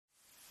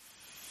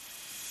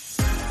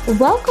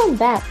Welcome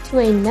back to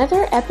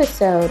another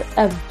episode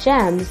of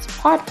GEMS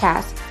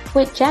podcast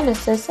with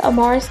Genesis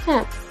Amaris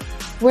Kemp,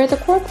 where the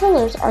core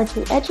pillars are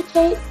to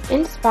educate,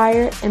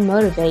 inspire, and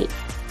motivate.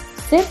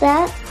 Sit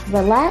back,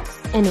 relax,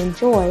 and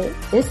enjoy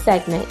this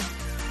segment.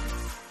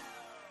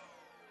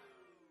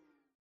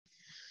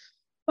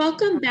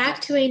 Welcome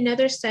back to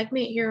another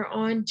segment here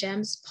on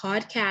GEMS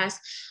podcast.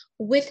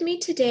 With me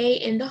today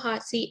in the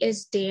hot seat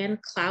is Dan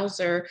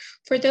Clouser.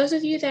 For those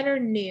of you that are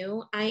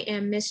new, I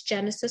am Miss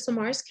Genesis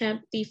Amaris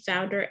Kemp, the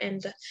founder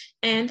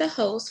and the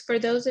host. For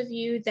those of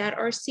you that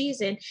are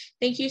seasoned,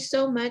 thank you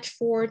so much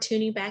for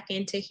tuning back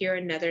in to hear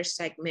another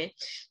segment.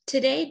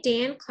 Today,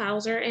 Dan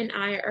Clouser and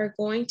I are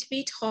going to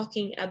be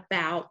talking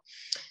about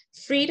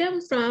freedom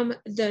from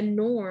the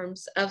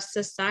norms of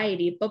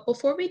society. But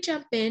before we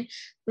jump in,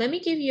 let me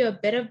give you a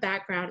bit of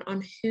background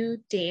on who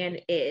Dan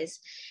is.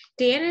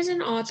 Dan is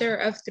an author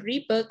of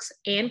 3 books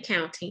and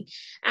counting.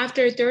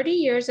 After 30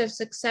 years of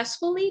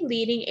successfully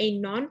leading a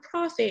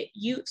nonprofit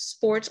youth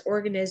sports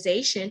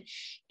organization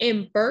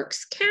in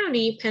Berks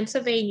County,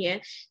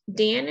 Pennsylvania,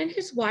 Dan and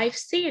his wife,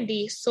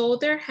 Sandy, sold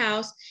their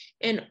house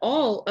and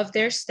all of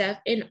their stuff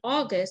in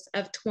August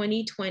of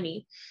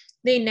 2020.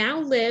 They now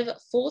live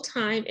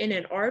full-time in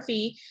an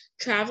RV,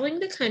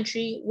 traveling the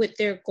country with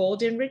their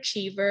golden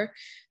retriever,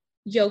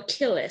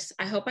 Yokilis.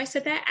 I hope I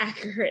said that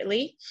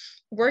accurately.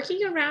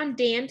 Working around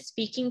Dan's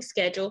speaking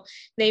schedule,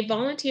 they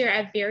volunteer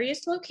at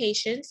various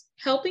locations,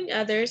 helping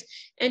others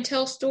and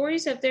tell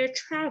stories of their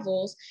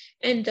travels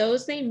and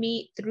those they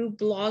meet through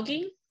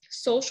blogging,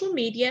 social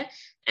media,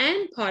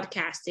 and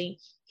podcasting.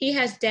 He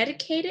has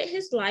dedicated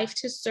his life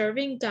to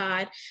serving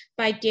God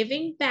by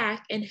giving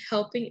back and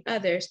helping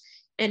others,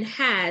 and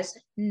has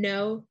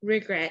no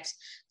regrets.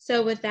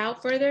 So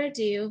without further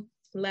ado,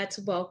 let's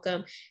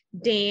welcome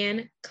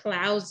Dan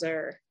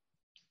Clouser.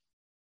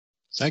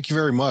 Thank you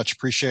very much.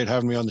 Appreciate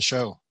having me on the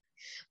show.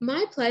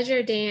 My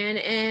pleasure, Dan.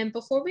 And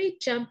before we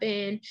jump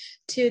in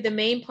to the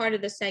main part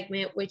of the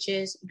segment, which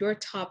is your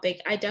topic,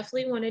 I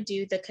definitely want to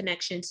do the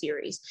connection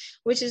series,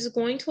 which is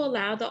going to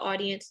allow the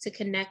audience to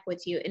connect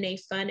with you in a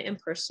fun and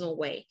personal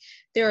way.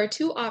 There are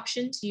 2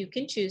 options you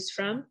can choose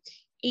from,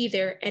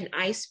 either an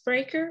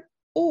icebreaker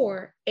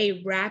or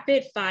a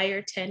rapid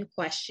fire 10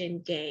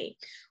 question game.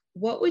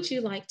 What would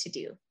you like to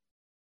do?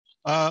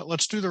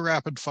 Let's do the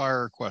rapid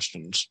fire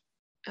questions.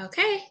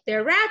 Okay,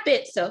 they're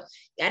rapid, so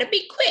gotta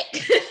be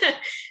quick.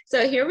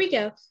 So here we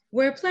go.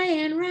 We're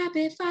playing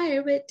rapid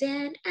fire with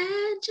Dan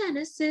and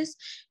Genesis.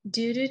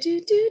 Do.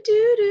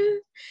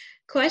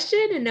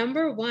 Question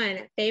number 1,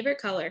 favorite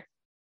color?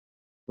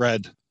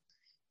 Red.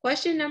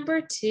 Question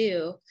number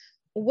 2,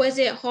 was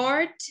it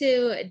hard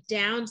to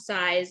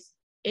downsize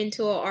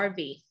into an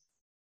RV?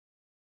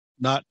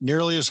 Not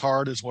nearly as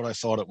hard as what I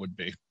thought it would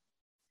be.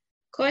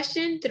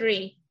 Question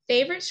 3,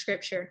 favorite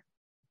scripture?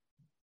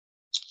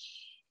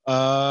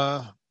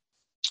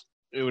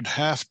 It would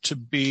have to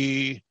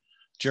be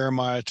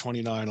Jeremiah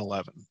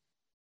 29:11.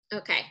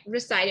 Okay,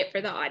 recite it for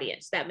the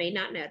audience that may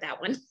not know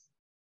that one.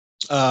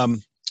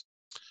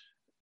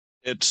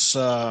 It's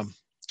I'm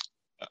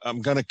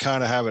going to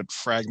kind of have it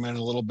fragmented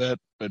a little bit,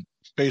 but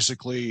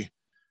basically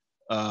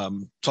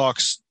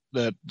talks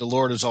that the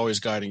Lord is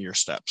always guiding your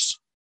steps.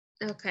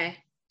 Okay.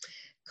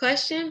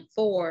 Question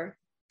 4.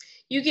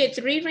 You get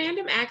 3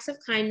 random acts of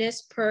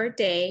kindness per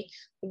day.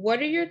 What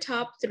are your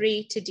top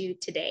 3 to do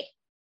today?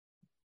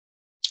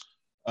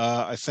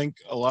 I think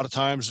a lot of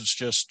times it's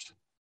just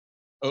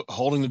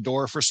holding the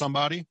door for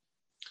somebody,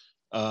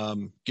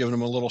 giving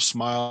them a little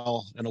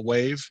smile and a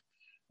wave,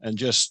 and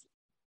just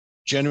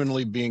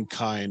genuinely being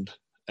kind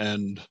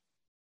and,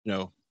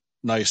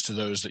 nice to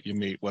those that you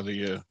meet, whether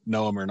you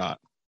know them or not.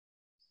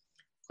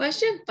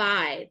 Question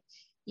 5.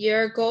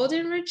 Your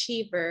golden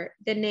retriever,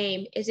 the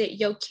name, is it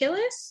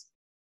Yokilis?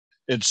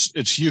 It's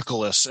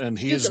Youkilis, and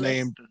he's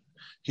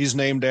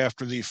named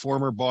after the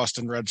former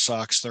Boston Red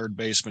Sox third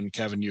baseman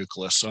Kevin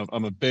Youkilis. So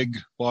I'm a big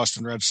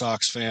Boston Red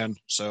Sox fan,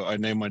 so I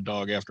named my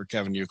dog after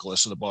Kevin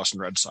Youkilis of the Boston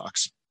Red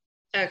Sox.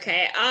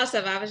 Okay,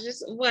 awesome. I was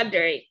just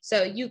wondering.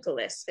 So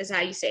Youkilis is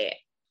how you say it.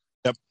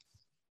 Yep.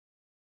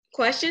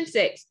 Question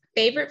 6.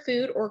 Favorite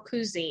food or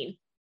cuisine?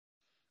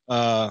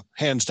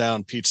 Hands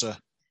down, pizza.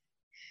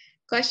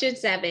 Question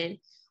 7.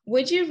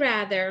 Would you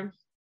rather...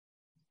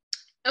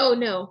 Oh,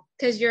 no,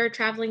 because you're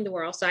traveling the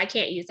world, so I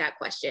can't use that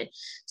question.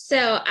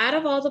 So out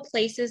of all the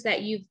places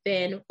that you've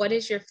been, what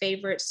is your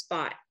favorite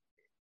spot?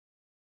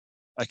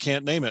 I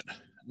can't name it.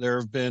 There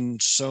have been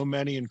so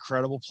many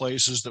incredible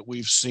places that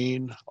we've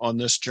seen on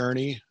this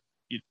journey,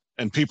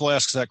 and people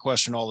ask that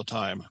question all the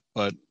time,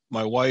 but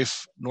my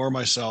wife nor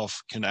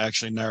myself can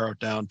actually narrow it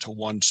down to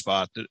one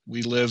spot. That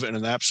we live in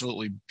an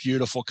absolutely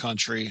beautiful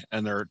country,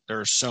 and there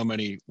are so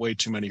many, way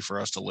too many for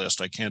us to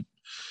list. I can't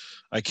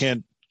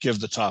give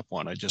the top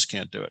one. I just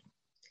can't do it.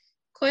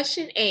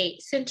 Question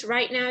 8. Since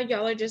right now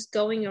y'all are just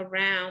going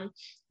around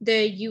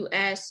the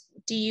U.S.,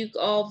 do you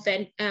all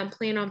plan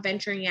on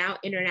venturing out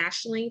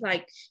internationally,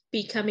 like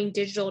becoming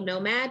digital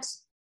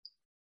nomads?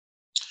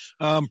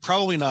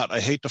 Probably not. I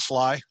hate to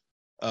fly.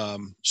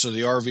 So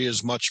the RV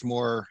is much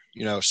more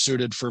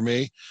suited for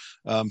me.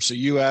 So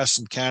US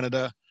and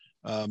Canada,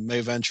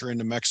 may venture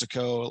into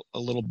Mexico a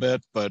little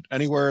bit, but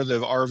anywhere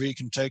the RV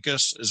can take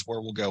us is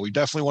where we'll go. We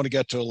definitely want to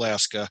get to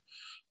Alaska.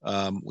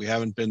 We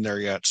haven't been there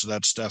yet, so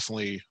that's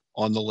definitely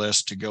on the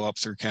list to go up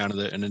through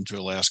Canada and into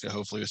Alaska,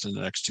 hopefully within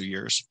the next 2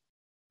 years.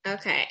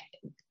 Okay.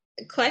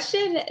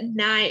 Question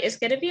 9 is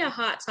going to be a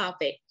hot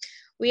topic.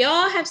 We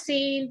all have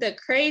seen the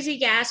crazy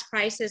gas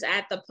prices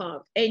at the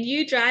pump, and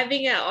you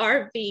driving an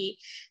RV,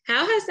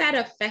 how has that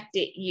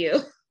affected you?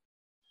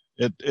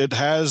 It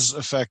has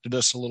affected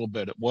us a little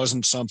bit. It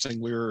wasn't something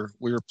we were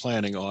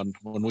planning on.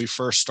 When we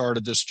first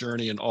started this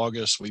journey in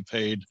August, we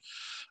paid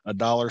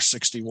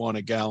 $1.61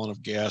 a gallon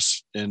of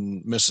gas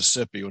in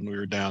Mississippi when we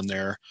were down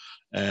there,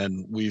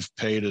 and we've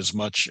paid as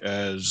much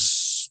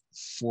as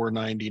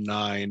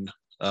 $4.99.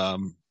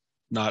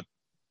 Not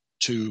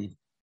too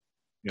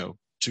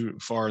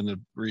far in the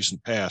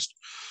recent past.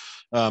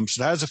 So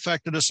that has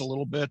affected us a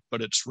little bit,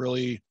 but it's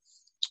really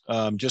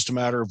just a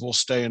matter of we'll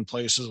stay in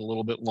places a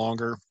little bit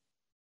longer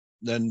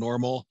than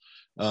normal.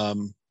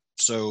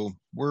 So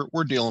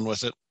we're dealing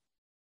with it.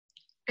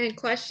 And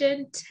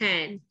question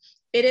 10.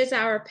 It is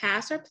our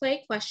pass or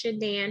play question,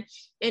 Dan,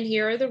 and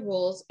here are the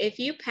rules. If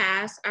you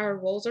pass, our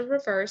roles are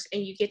reversed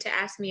and you get to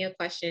ask me a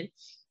question.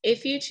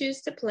 If you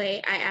choose to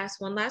play, I ask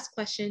one last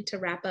question to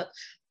wrap up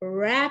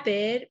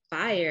rapid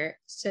fire.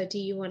 So do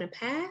you want to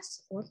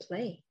pass or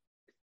play?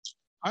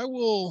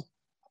 I'll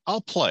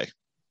play.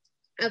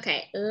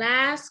 Okay,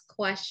 last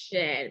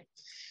question.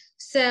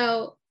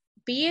 So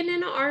being in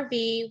an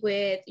RV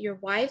with your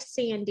wife,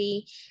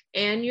 Sandy,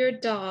 and your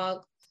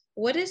dog,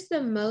 what is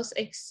the most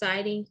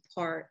exciting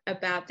part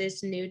about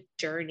this new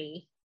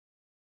journey?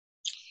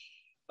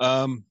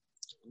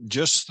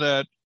 Just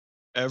that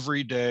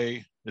every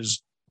day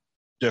is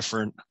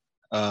different.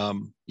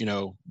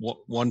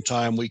 One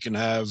time we can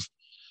have,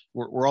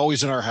 we're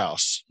always in our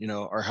house.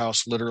 Our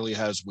house literally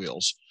has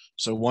wheels.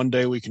 So one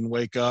day we can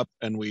wake up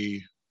and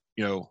we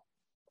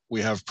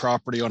have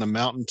property on a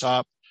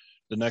mountaintop.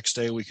 The next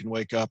day we can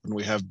wake up and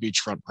we have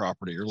beachfront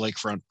property or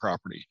lakefront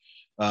property.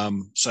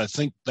 So I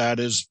think that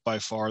is by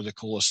far the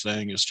coolest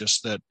thing, is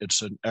just that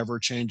it's an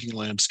ever-changing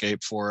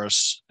landscape for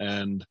us.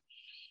 And,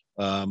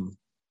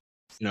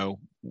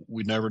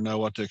 we never know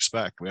what to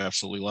expect. We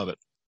absolutely love it.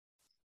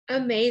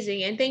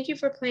 Amazing. And thank you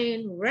for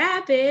playing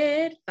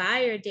rapid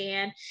fire,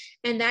 Dan.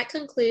 And that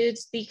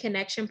concludes the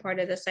connection part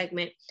of the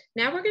segment.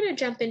 Now we're going to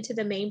jump into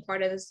the main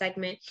part of the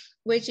segment,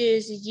 which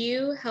is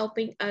you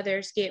helping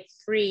others get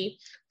free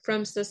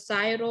from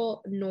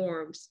societal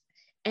norms.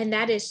 And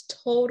that is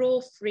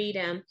total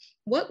freedom.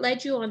 What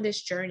led you on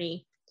this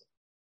journey?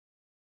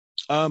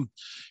 It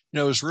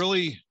was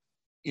really,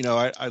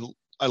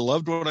 I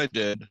loved what I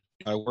did.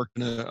 I worked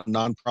in a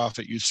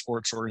nonprofit youth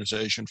sports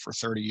organization for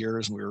 30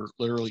 years, and we were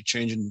literally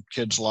changing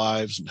kids'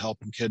 lives and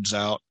helping kids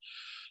out.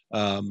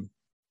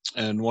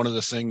 And one of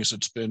the things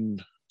that's been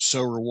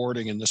so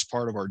rewarding in this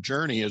part of our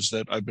journey is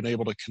that I've been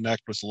able to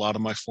connect with a lot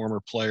of my former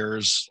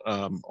players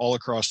all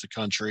across the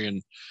country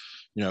and,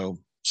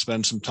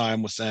 spend some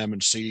time with them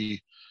and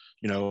see,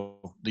 the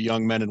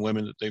young men and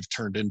women that they've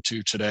turned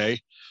into today.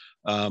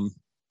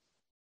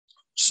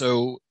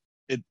 So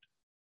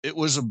it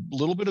was a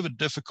little bit of a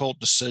difficult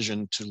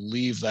decision to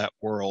leave that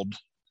world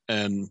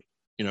and,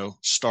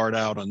 start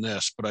out on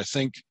this. But I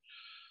think,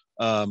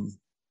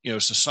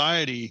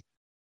 society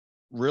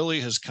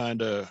really has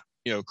kind of,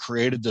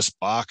 created this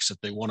box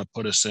that they want to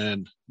put us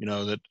in,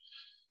 that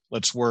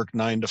let's work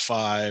 9 to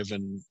 5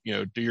 and,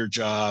 do your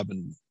job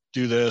and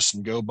do this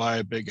and go buy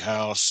a big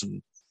house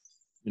and,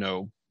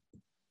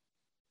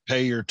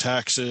 pay your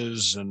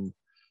taxes and,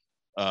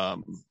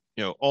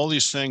 all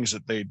these things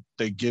that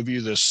they give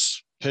you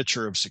this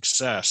picture of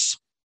success,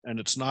 and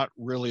it's not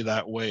really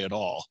that way at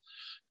all.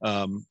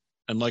 And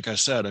like I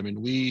said, I mean,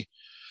 we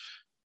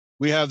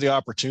have the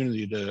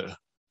opportunity to,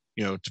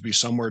 to be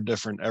somewhere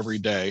different every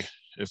day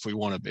if we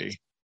want to be.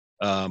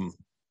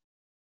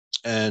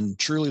 And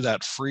truly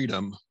that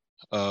freedom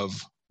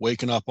of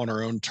waking up on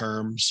our own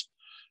terms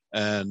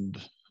and,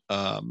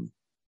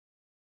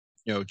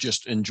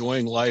 just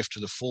enjoying life to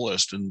the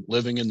fullest and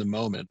living in the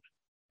moment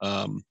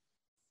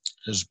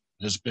has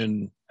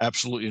been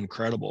absolutely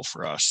incredible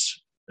for us.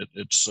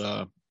 It's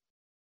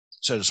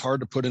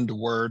hard to put into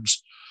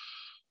words,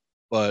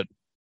 but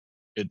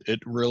it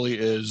really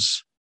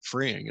is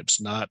freeing.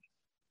 It's not,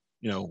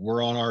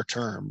 we're on our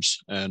terms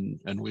and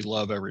we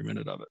love every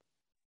minute of it.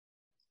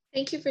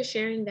 Thank you for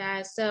sharing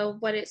that. So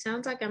what it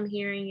sounds like I'm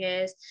hearing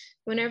is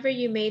whenever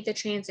you made the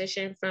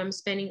transition from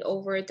spending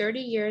over 30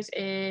 years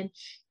in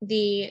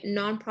the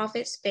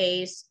nonprofit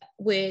space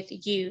with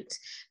youth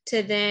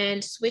to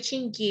then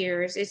switching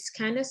gears, it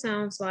kind of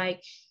sounds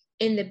like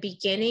in the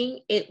beginning,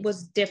 it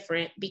was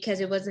different because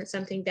it wasn't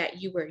something that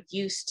you were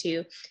used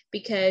to,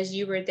 because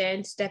you were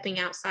then stepping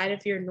outside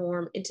of your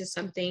norm into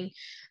something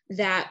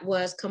that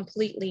was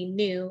completely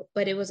new,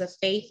 but it was a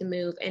faith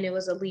move and it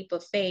was a leap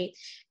of faith.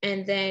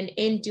 And then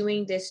in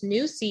doing this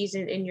new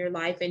season in your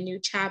life, a new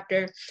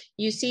chapter,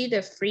 you see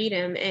the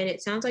freedom. And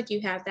it sounds like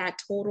you have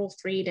that total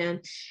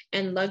freedom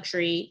and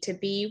luxury to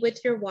be with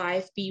your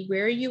wife, be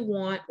where you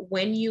want,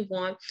 when you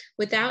want,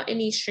 without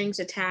any strings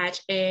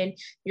attached. And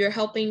you're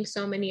helping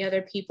so many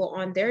other people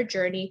on their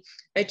journey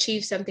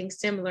achieve something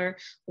similar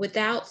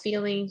without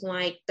feeling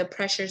like the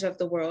pressures of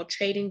the world,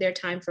 trading their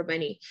time for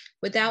money,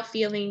 without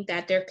feeling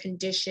that they're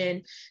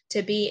conditioned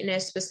to be in a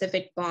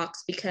specific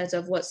box because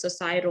of what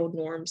societal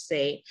norms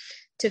say,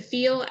 to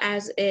feel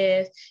as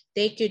if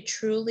they could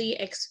truly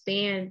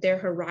expand their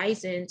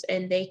horizons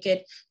and they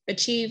could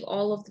achieve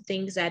all of the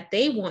things that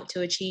they want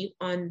to achieve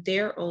on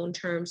their own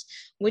terms.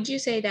 Would you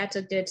say that's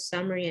a good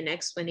summary and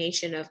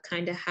explanation of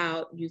kind of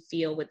how you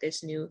feel with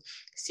this new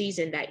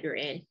season that you're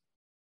in?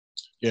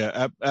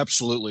 Yeah,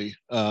 absolutely.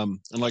 And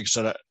like I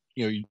said,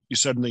 you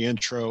said in the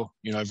intro,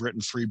 I've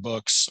written 3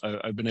 books.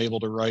 I've been able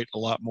to write a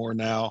lot more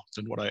now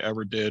than what I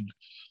ever did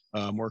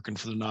working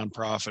for the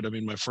nonprofit. I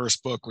mean, my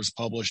first book was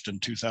published in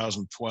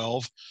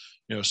 2012,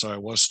 so I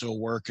was still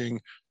working.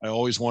 I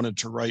always wanted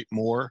to write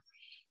more,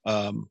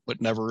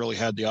 but never really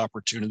had the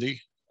opportunity,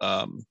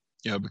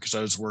 because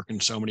I was working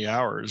so many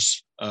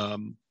hours.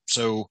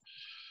 So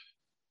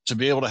to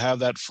be able to have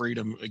that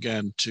freedom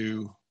again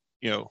to,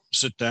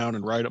 sit down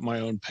and write at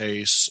my own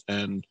pace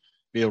and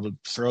be able to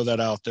throw that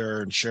out there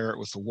and share it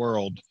with the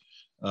world.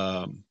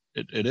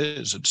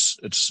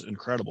 It's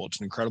incredible. It's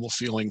an incredible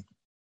feeling.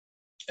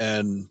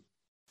 And,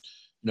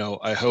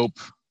 I hope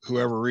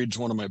whoever reads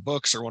one of my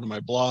books or one of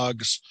my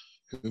blogs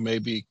who may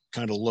be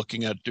kind of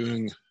looking at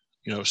doing,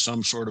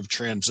 some sort of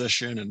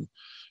transition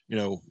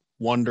and,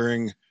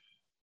 wondering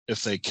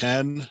if they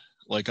can,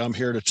 like, I'm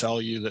here to tell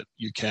you that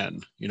you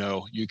can,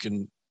 you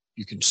can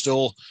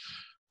still,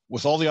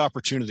 with all the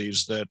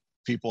opportunities that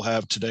people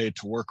have today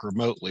to work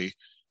remotely,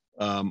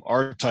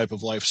 our type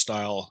of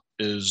lifestyle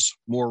is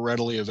more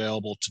readily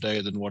available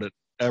today than what it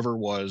ever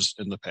was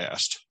in the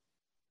past.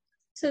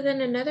 So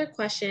then another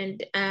question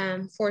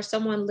for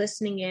someone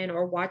listening in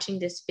or watching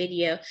this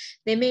video,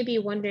 they may be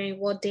wondering,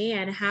 well,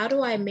 Dan, how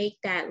do I make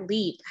that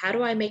leap? How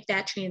do I make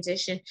that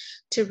transition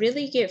to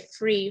really get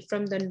free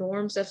from the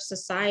norms of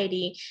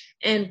society?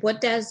 And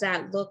what does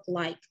that look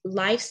like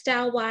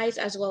lifestyle wise,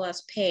 as well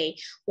as pay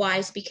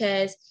wise?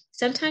 Because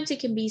sometimes it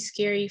can be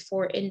scary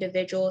for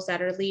individuals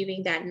that are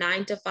leaving that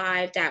 9 to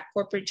 5, that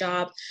corporate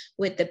job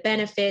with the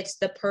benefits,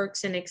 the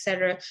perks, and et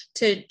cetera,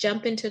 to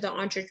jump into the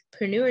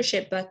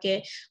entrepreneurship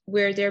bucket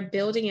where they're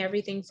building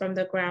everything from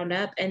the ground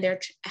up and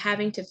they're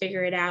having to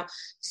figure it out.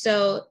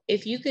 So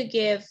if you could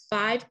give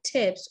 5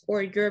 tips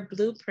or your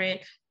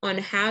blueprint on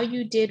how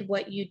you did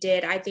what you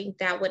did, I think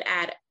that would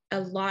add a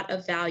lot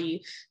of value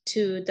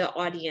to the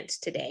audience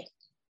today.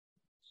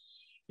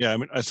 Yeah, I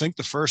mean, I think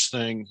the first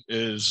thing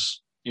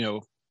is,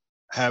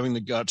 having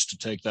the guts to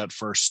take that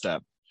first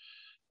step.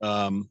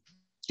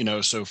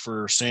 So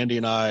for Sandy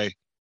and I,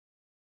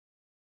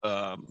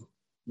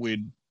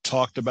 we'd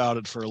talked about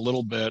it for a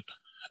little bit,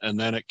 and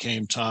then it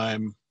came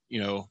time,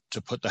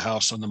 to put the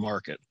house on the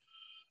market.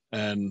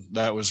 And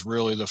that was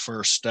really the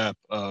first step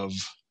of,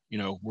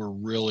 we're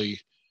really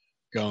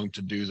going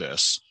to do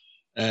this.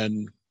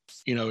 And,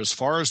 as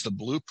far as the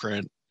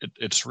blueprint,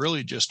 it's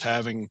really just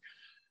having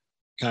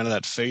kind of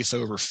that faith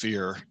over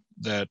fear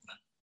that,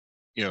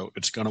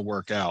 it's going to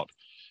work out.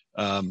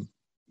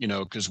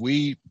 Because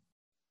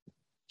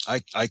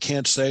I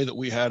can't say that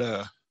we had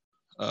a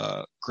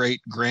great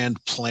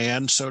grand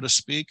plan, so to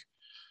speak,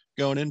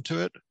 going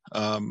into it.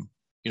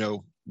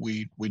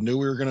 We knew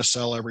we were going to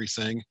sell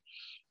everything.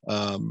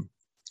 We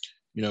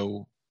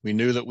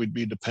knew that we'd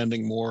be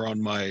depending more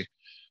on my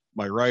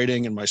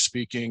writing and my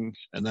speaking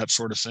and that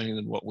sort of thing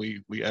than what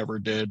we ever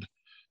did.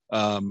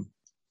 So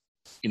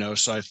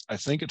I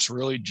think it's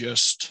really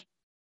just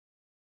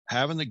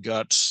having the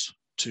guts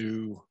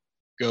to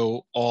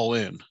go all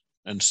in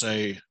and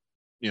say,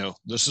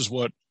 this is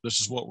what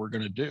we're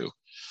going to do.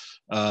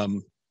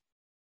 And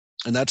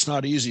that's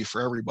not easy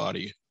for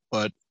everybody,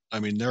 but I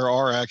mean, there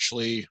are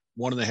actually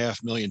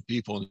 1.5 million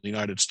people in the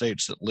United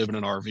States that live in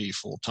an RV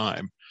full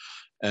time.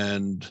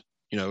 And,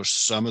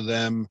 some of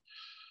them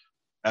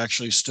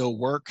actually still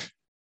work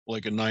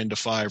like a 9 to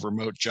 5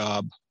 remote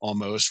job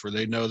almost, where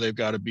they know they've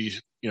got to be,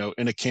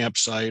 in a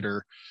campsite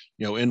or,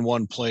 in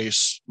one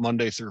place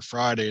Monday through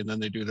Friday, and then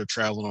they do their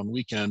traveling on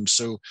weekends.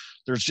 So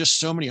there's just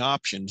so many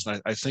options.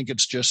 I think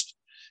it's just,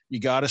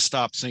 you got to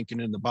stop thinking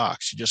in the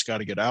box. You just got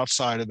to get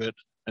outside of it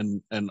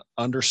and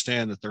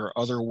understand that there are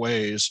other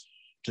ways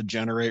to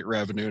generate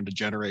revenue and to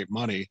generate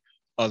money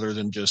other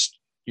than just,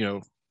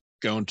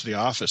 going to the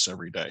office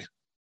every day.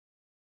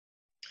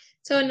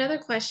 So another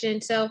question.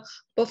 So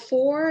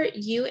before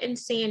you and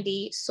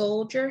Sandy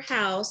sold your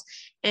house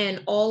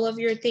and all of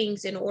your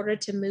things in order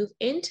to move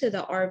into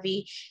the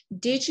RV,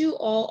 did you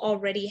all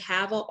already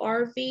have an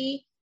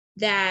RV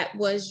that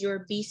was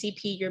your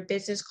BCP, your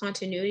business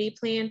continuity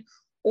plan?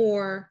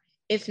 Or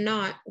if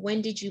not,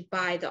 when did you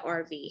buy the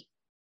RV?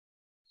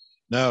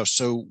 No,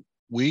 so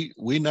we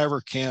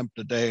never camped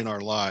a day in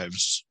our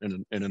lives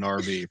in an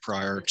RV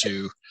prior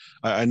to.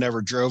 I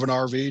never drove an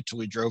RV till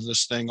we drove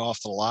this thing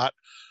off the lot.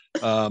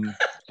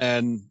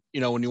 And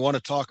when you want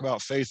to talk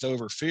about faith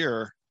over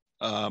fear,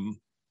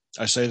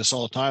 I say this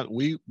all the time.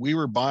 We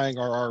were buying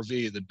our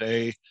RV the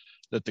day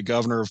that the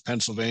governor of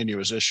Pennsylvania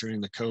was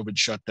issuing the COVID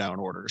shutdown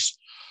orders.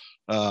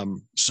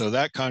 So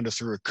that kind of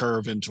threw a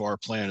curve into our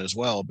plan as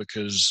well,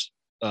 because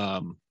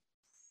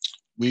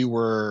we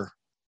were,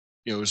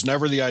 it was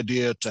never the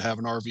idea to have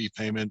an RV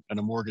payment and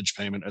a mortgage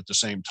payment at the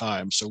same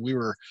time. So we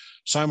were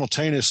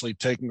simultaneously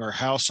taking our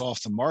house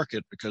off the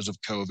market because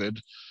of COVID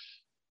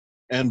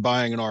and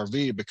buying an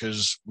RV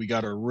because we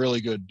got a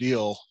really good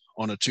deal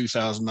on a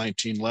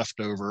 2019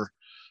 leftover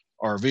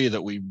RV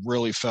that we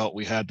really felt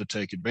we had to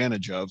take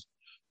advantage of.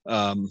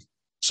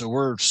 So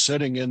we're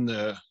sitting in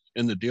the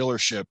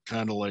dealership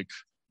kind of like,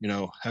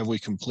 have we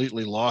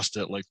completely lost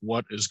it? Like,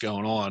 what is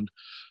going on?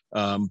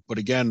 But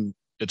again,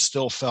 it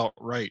still felt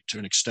right to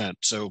an extent.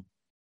 So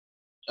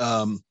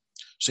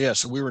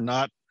we were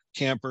not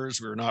campers.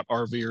 We were not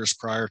RVers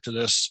prior to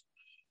this,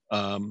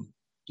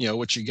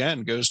 which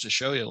again goes to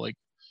show you, like,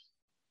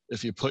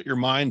 if you put your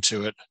mind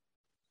to it,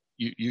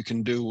 you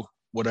can do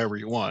whatever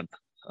you want.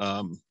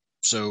 There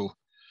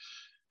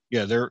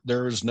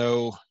was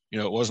no,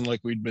 it wasn't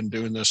like we'd been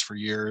doing this for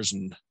years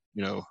and,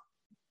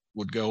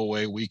 would go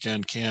away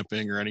weekend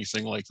camping or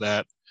anything like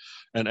that.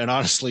 And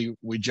honestly,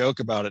 we joke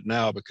about it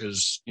now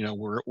because,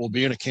 we'll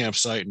be in a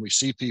campsite and we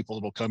see people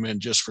that'll come in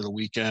just for the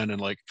weekend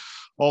and like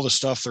all the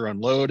stuff they're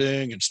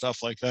unloading and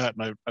stuff like that.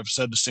 And I've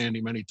said to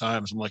Sandy many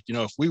times, I'm like,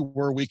 if we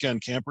were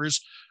weekend campers,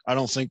 I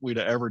don't think we'd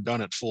have ever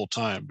done it full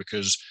time,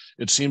 because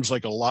it seems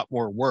like a lot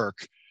more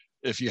work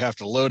if you have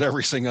to load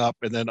everything up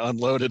and then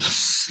unload it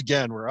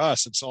again. Where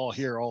us, it's all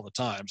here all the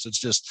time. So it's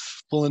just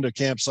pull into a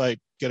campsite,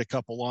 get a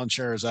couple lawn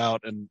chairs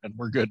out, and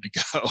we're good to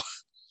go.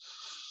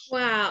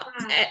 Wow.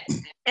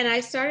 And I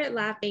started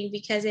laughing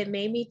because it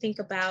made me think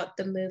about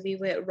the movie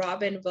with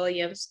Robin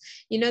Williams.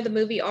 The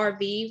movie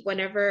RV,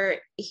 whenever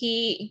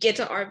he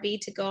gets an RV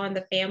to go on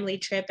the family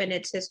trip and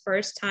it's his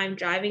first time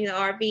driving the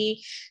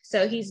RV.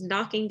 So he's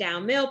knocking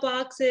down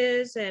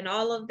mailboxes and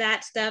all of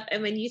that stuff.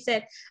 And when you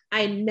said,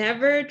 I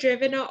never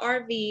driven an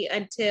RV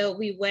until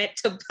we went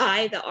to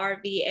buy the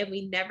RV and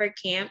we never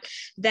camped,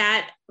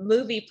 that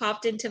movie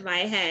popped into my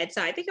head.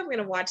 So I think I'm going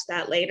to watch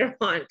that later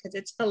on because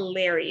it's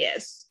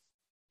hilarious.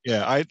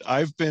 Yeah,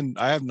 I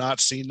have not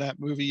seen that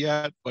movie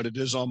yet, but it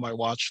is on my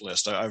watch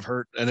list. I've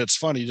heard, and it's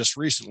funny, just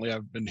recently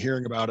I've been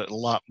hearing about it a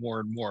lot more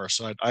and more.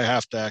 So I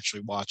have to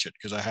actually watch it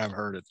because I have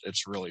heard it.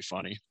 It's really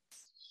funny.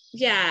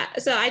 Yeah,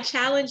 so I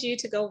challenge you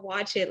to go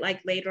watch it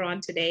like later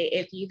on today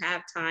if you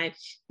have time,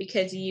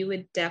 because you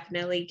would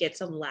definitely get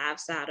some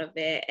laughs out of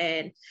it.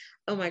 And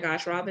oh my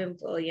gosh, Robin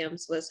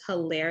Williams was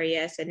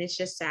hilarious. And it's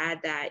just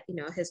sad that,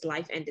 his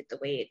life ended the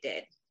way it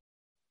did.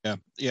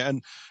 Yeah.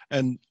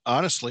 And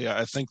honestly,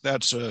 I think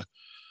that's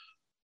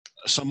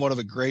somewhat of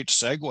a great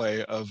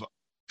segue of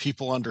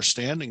people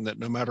understanding that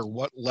no matter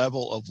what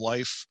level of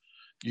life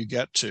you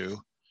get to,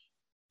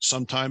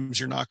 sometimes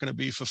you're not going to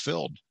be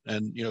fulfilled.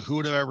 And, who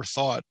would have ever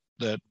thought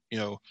that,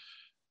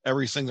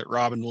 everything that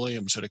Robin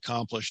Williams had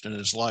accomplished in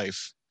his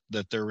life,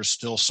 that there was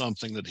still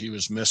something that he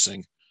was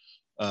missing,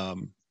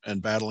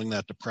 and battling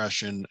that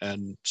depression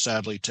and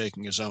sadly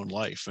taking his own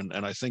life.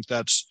 And I think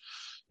that's,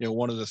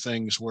 one of the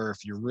things where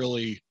if you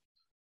really,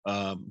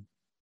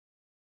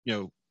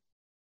 you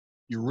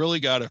really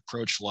got to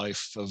approach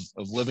life of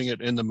living it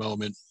in the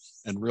moment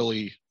and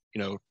really,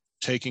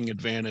 taking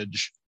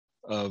advantage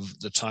of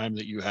the time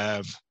that you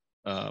have,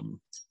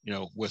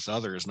 with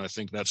others. And I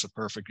think that's a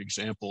perfect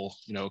example,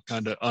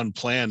 kind of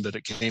unplanned, that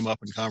it came up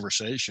in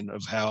conversation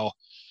of how,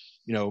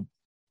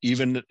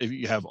 even if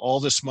you have all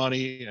this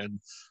money and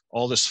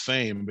all this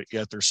fame, but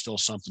yet there's still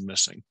something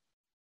missing.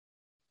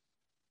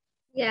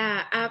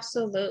 Yeah,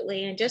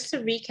 absolutely. And just to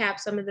recap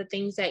some of the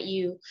things that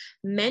you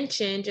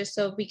mentioned, just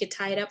so we could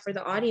tie it up for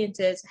the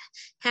audiences,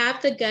 have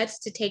the guts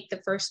to take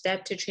the first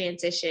step to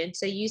transition.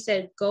 So you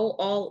said go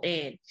all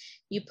in.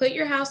 You put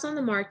your house on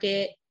the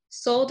market,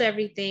 sold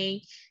everything,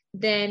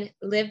 then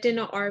lived in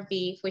an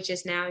RV, which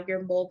is now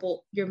your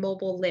mobile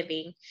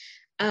living.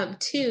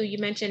 Two, you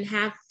mentioned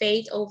have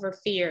faith over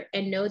fear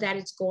and know that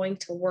it's going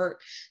to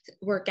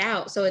work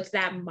out. So it's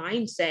that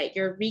mindset.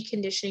 You're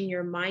reconditioning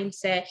your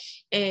mindset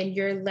and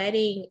you're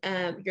letting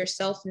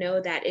yourself know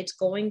that it's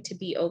going to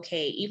be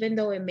okay, even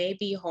though it may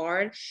be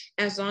hard.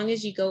 As long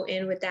as you go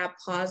in with that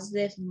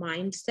positive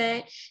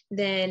mindset,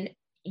 then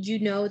you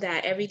know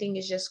that everything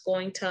is just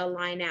going to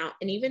align out.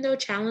 And even though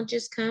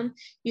challenges come,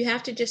 you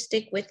have to just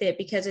stick with it,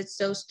 because it's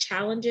those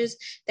challenges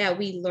that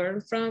we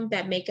learn from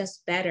that make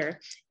us better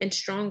and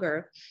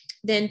stronger.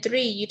 Then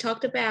three, you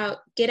talked about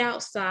get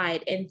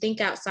outside and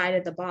think outside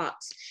of the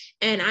box.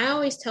 And I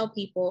always tell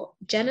people,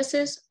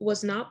 Genesis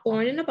was not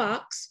born in a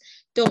box.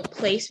 Don't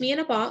place me in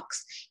a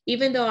box,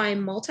 even though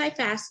I'm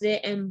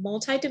multifaceted and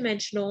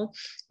multidimensional.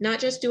 Not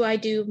just do I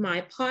do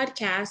my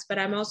podcast, but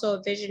I'm also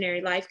a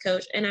visionary life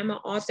coach and I'm an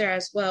author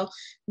as well.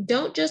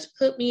 Don't just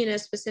put me in a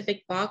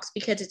specific box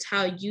because it's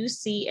how you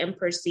see and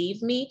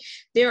perceive me.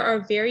 There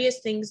are various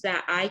things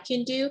that I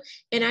can do,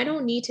 and I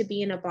don't need to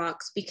be in a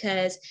box,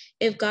 because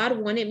if God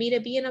wanted me to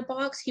be in a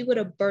box, he would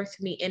have birthed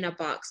me in a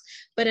box.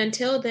 But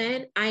until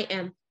then, I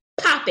am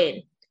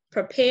popping,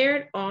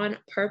 prepared on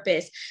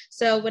purpose.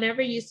 So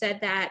whenever you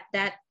said that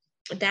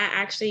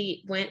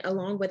actually went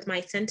along with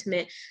my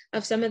sentiment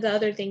of some of the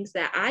other things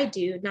that I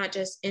do, not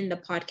just in the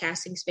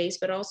podcasting space,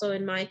 but also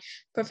in my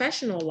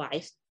professional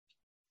life.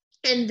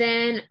 And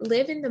then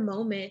live in the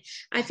moment.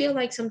 I feel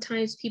like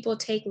sometimes people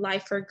take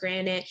life for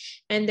granted.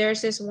 And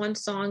there's this one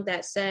song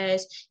that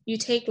says, you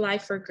take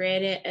life for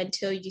granted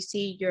until you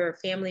see your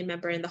family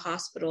member in the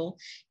hospital.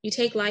 You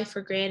take life for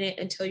granted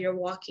until you're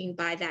walking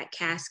by that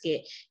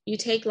casket. You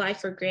take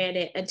life for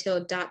granted until ...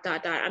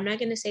 I'm not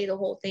going to say the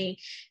whole thing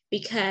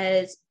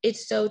because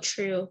it's so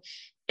true.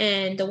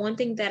 And the one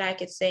thing that I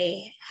could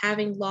say,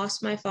 having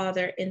lost my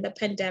father in the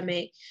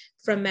pandemic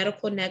from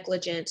medical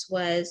negligence,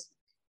 was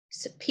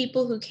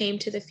people who came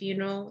to the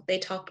funeral, they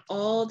talked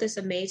all this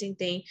amazing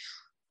thing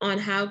on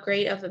how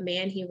great of a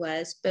man he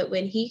was. But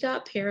when he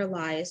got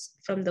paralyzed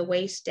from the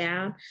waist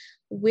down,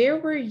 where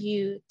were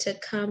you to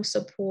come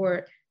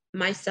support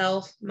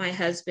myself, my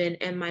husband,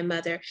 and my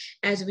mother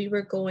as we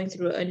were going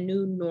through a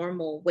new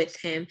normal with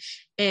him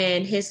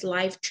and his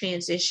life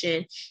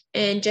transition?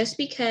 And just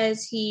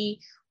because he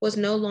was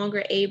no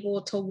longer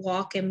able to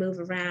walk and move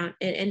around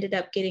and ended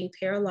up getting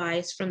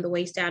paralyzed from the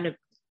waist down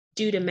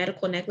due to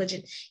medical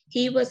negligence,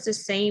 he was the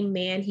same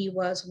man he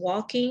was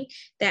walking,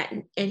 that,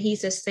 and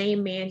he's the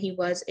same man he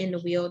was in the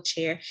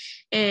wheelchair.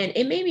 And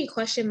it made me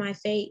question my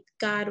faith.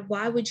 God,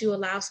 why would you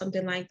allow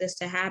something like this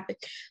to happen?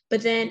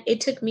 But then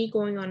it took me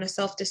going on a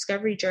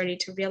self-discovery journey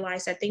to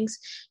realize that things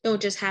don't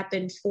just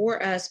happen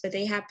for us, but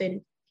they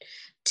happen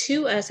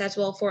to us as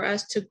well, for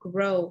us to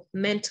grow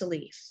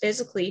mentally,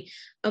 physically,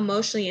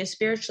 emotionally, and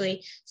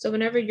spiritually. So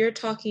whenever you're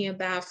talking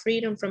about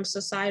freedom from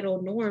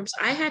societal norms,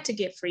 I had to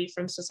get free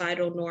from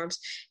societal norms,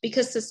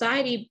 because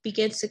society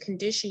begins to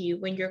condition you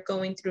when you're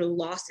going through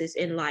losses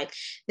in life.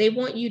 They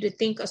want you to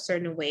think a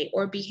certain way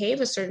or behave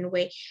a certain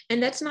way,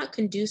 and that's not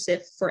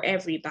conducive for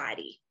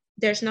everybody.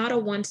 There's not a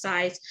one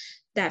size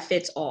that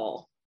fits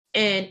all.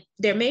 And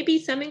there may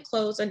be some in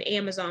clothes on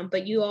Amazon,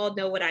 but you all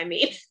know what I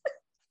mean.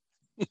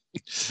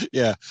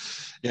 Yeah.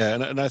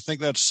 And I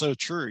think that's so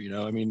true.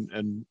 I mean,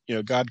 and,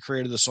 God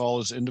created us all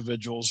as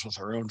individuals with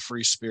our own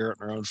free spirit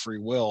and our own free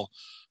will,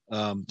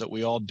 that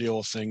we all deal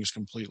with things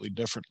completely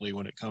differently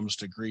when it comes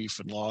to grief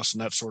and loss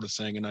and that sort of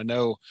thing. And I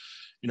know,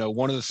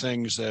 one of the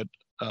things that,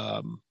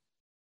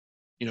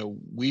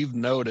 we've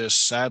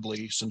noticed,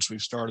 sadly, since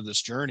we've started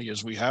this journey,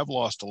 is we have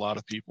lost a lot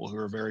of people who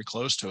are very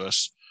close to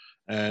us.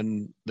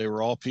 And they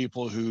were all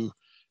people who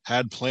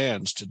had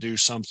plans to do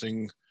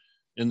something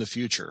in the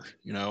future,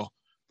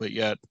 but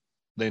yet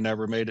they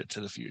never made it to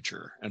the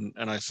future. And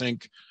I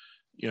think,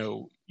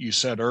 you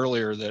said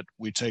earlier that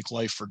we take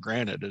life for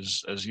granted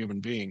as human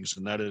beings.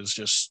 And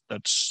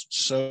that's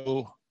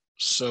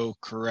so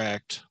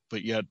correct,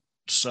 but yet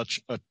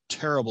such a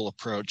terrible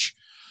approach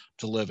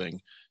to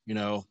living,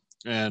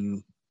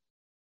 and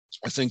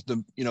I think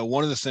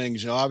one of the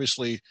things,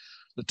 obviously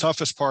the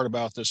toughest part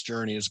about this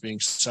journey is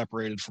being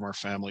separated from our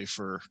family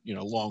for,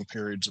 long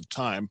periods of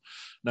time.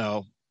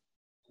 Now,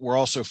 we're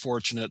also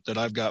fortunate that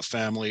I've got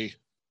family,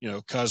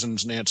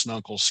 cousins and aunts and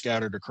uncles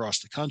scattered across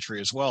the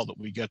country as well, that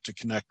we get to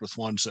connect with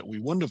ones that we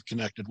wouldn't have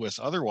connected with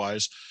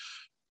otherwise.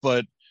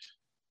 But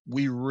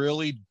we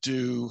really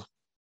do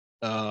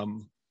are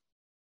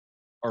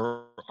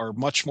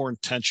much more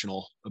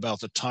intentional about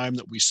the time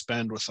that we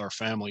spend with our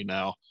family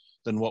now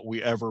than what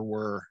we ever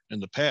were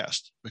in the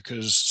past,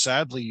 because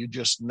sadly, you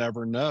just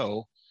never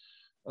know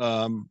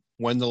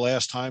when the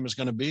last time is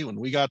going to be. When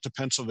we got to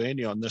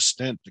Pennsylvania on this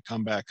stint to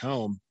come back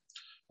home,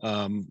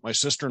 my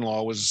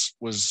sister-in-law was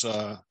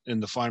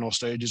in the final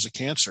stages of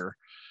cancer,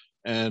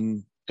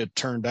 and it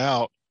turned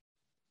out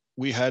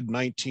we had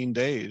 19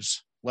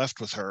 days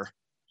left with her,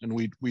 and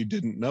we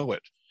didn't know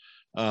it.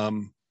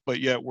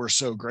 But yet we're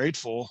so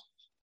grateful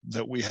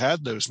that we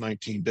had those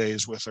 19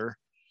 days with her,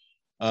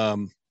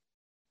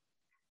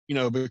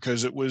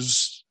 because it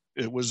was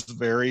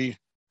very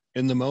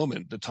in the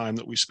moment, the time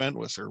that we spent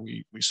with her.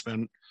 We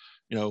spent,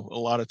 a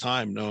lot of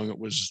time knowing it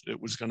was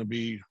going to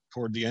be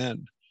toward the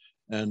end.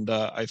 And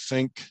I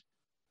think,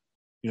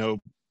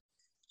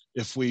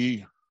 if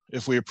we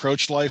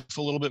approach life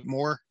a little bit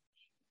more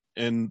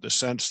in the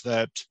sense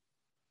that,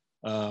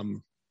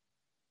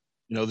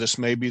 this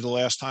may be the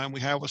last time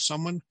we have with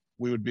someone,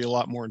 we would be a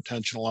lot more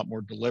intentional, a lot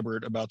more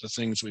deliberate about the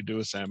things we do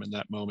with them in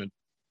that moment.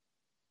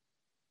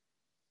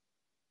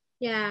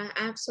 Yeah,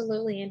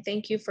 absolutely. And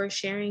thank you for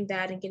sharing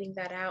that and getting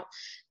that out.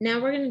 Now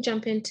we're going to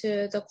jump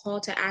into the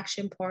call to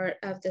action part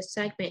of the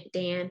segment,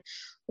 Dan.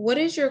 What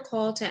is your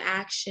call to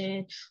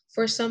action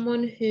for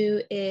someone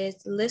who is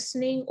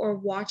listening or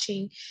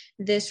watching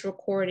this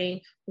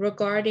recording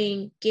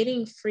regarding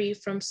getting free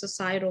from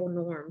societal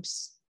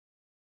norms?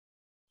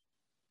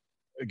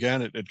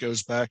 Again, it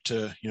goes back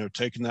to,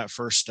 taking that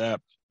first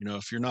step.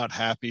 If you're not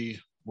happy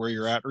where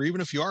you're at, or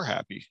even if you are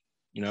happy,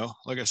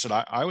 like I said,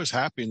 I was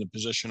happy in the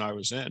position I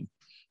was in.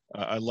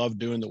 I love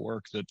doing the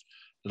work that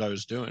I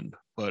was doing,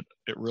 but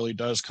it really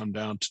does come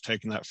down to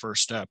taking that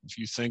first step. If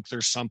you think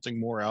there's something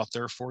more out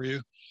there for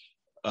you,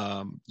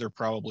 there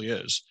probably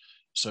is.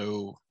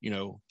 So,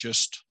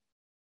 just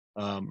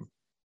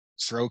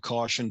throw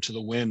caution to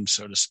the wind,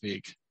 so to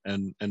speak,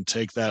 and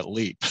take that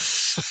leap.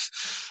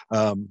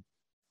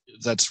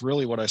 That's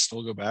really what I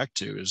still go back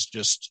to, is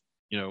just,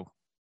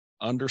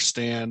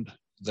 understand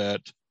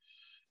that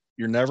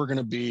you're never going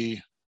to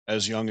be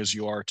as young as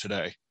you are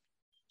today.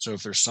 So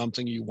if there's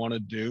something you want to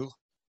do,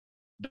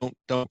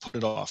 don't put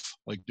it off.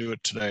 Like, do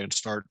it today and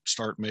start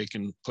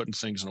putting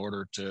things in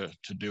order to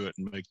do it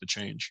and make the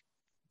change.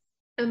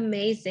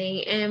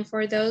 Amazing. And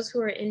for those who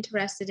are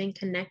interested in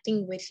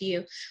connecting with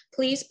you,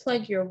 please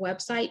plug your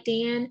website,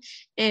 Dan,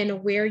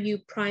 and where you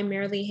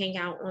primarily hang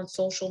out on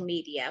social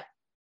media.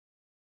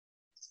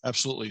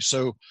 Absolutely.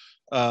 So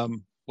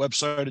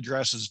website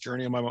address is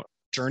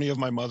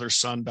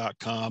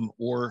journeyofmymotherson.com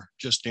or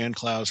just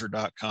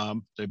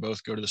danclouser.com. They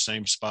both go to the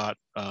same spot.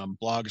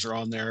 Blogs are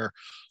on there,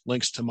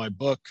 links to my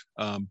book,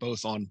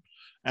 both on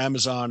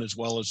Amazon, as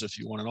well as if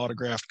you want an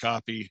autographed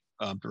copy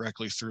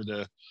directly through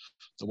the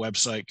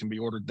website, can be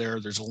ordered there.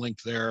 There's a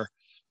link there.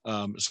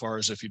 As far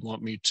as if you'd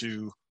want me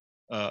to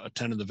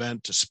attend an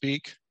event to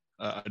speak,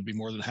 I'd be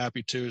more than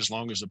happy to, as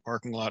long as the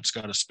parking lot's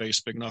got a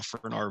space big enough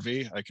for an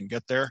RV. I can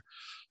get there.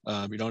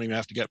 You don't even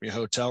have to get me a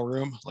hotel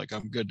room. Like,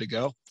 I'm good to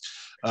go.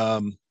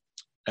 Facebook,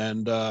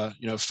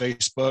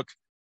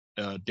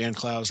 Dan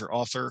Clouser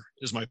author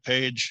is my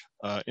page.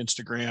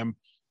 Instagram,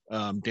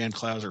 Dan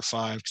Clouser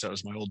 5, because that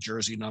was my old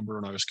jersey number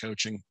when I was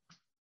coaching.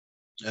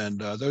 And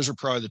those are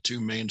probably the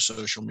two main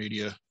social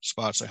media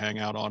spots I hang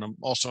out on. I'm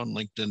also on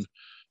LinkedIn.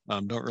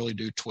 Don't really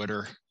do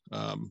Twitter,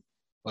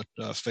 but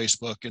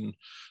Facebook and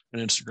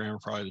Instagram are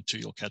probably the two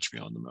you'll catch me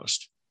on the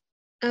most.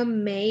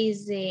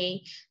 Amazing.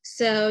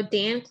 So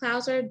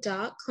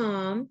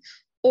danclouser.com,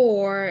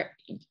 or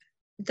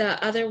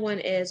the other one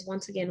is,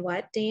 once again,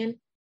 what, Dan?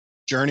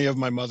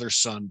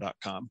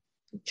 journeyofmymotherson.com.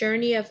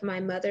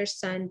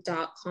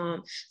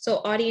 journeyofmymotherson.com. So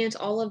audience,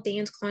 all of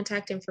Dan's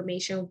contact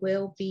information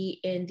will be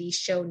in the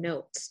show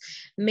notes.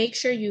 Make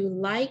sure you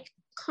like,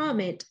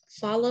 comment,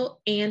 follow,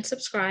 and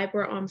subscribe.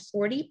 We're on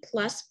 40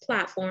 plus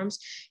platforms.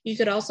 You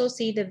could also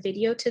see the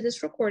video to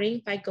this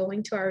recording by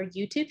going to our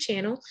YouTube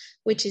channel,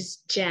 which is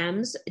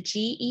GEMS,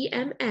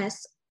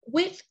 GEMS,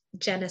 with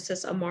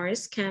Genesis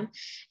Amaris Kemp.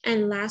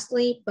 And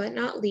lastly, but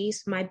not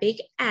least, my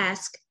big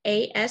ask,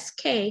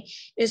 ASK,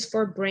 is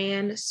for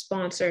brand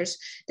sponsors.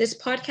 This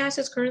podcast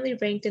is currently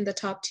ranked in the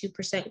top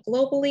 2%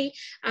 globally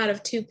out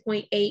of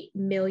 2.8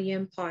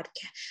 million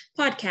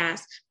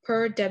podcasts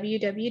per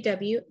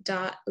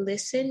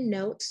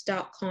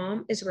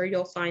www.listennotes.com is where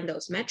you'll find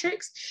those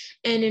metrics.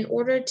 And in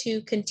order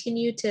to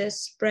continue to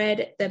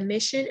spread the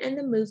mission and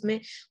the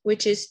movement,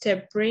 which is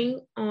to bring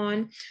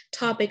on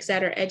topics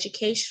that are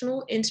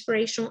educational,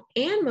 inspirational,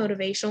 and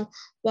motivational,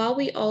 while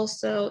we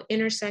also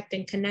intersect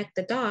and connect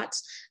the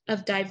dots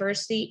of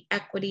diversity,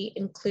 equity,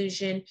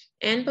 inclusion,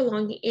 and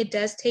belonging, it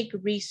does take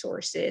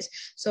resources.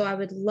 So I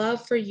would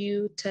love for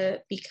you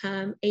to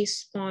become a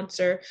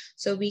sponsor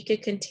so we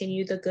could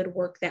continue the good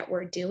work that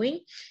we're doing.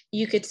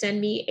 You could send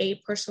me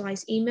a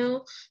personalized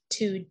email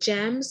to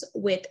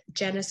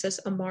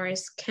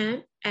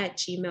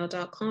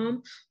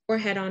gemswithgenesisamariskamp@gmail.com, or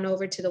head on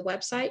over to the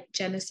website,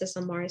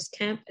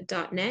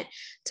 genesisamariskamp.net,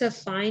 to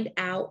find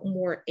out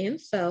more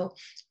info.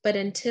 But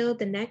until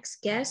the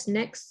next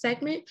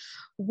segment,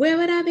 where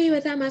would I be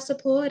without my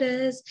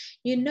supporters?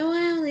 You know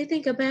I only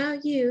think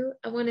about you.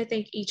 I want to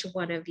thank each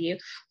one of you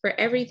for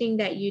everything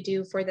that you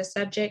do for the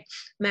subject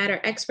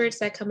matter experts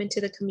that come into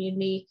the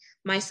community,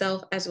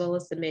 myself, as well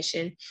as the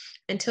mission.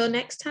 Until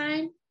next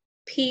time,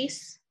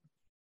 peace,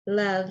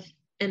 love,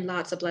 and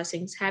lots of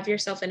blessings. Have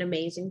yourself an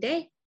amazing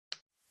day.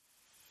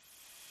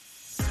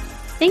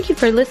 Thank you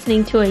for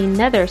listening to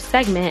another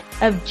segment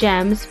of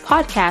GEMS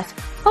podcast.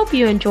 Hope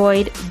you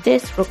enjoyed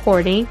this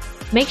recording.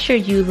 Make sure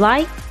you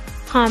like,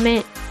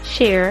 comment,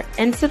 share,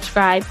 and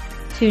subscribe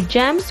to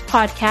GEMS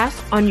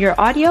podcast on your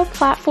audio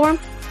platform,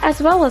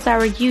 as well as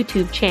our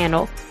YouTube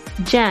channel,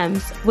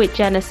 GEMS with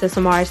Genesis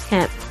Amaris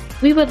Kemp.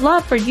 We would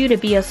love for you to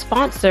be a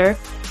sponsor,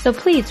 so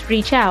please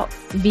reach out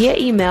via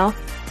email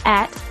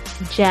at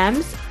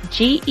GEMS,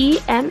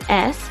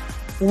 GEMS,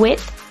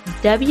 with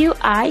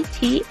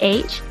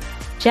WITH,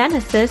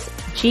 Genesis,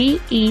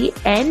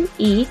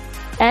 GENESIS,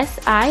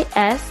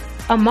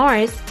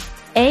 Amaris,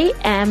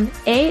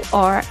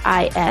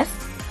 AMARIS,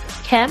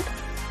 Kemp,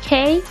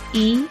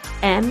 KEMP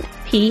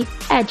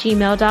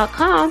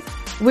 @gmail.com,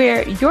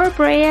 where your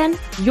brand,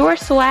 your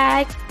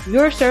swag,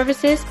 your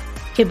services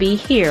to be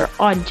here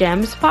on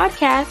GEMS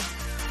Podcast.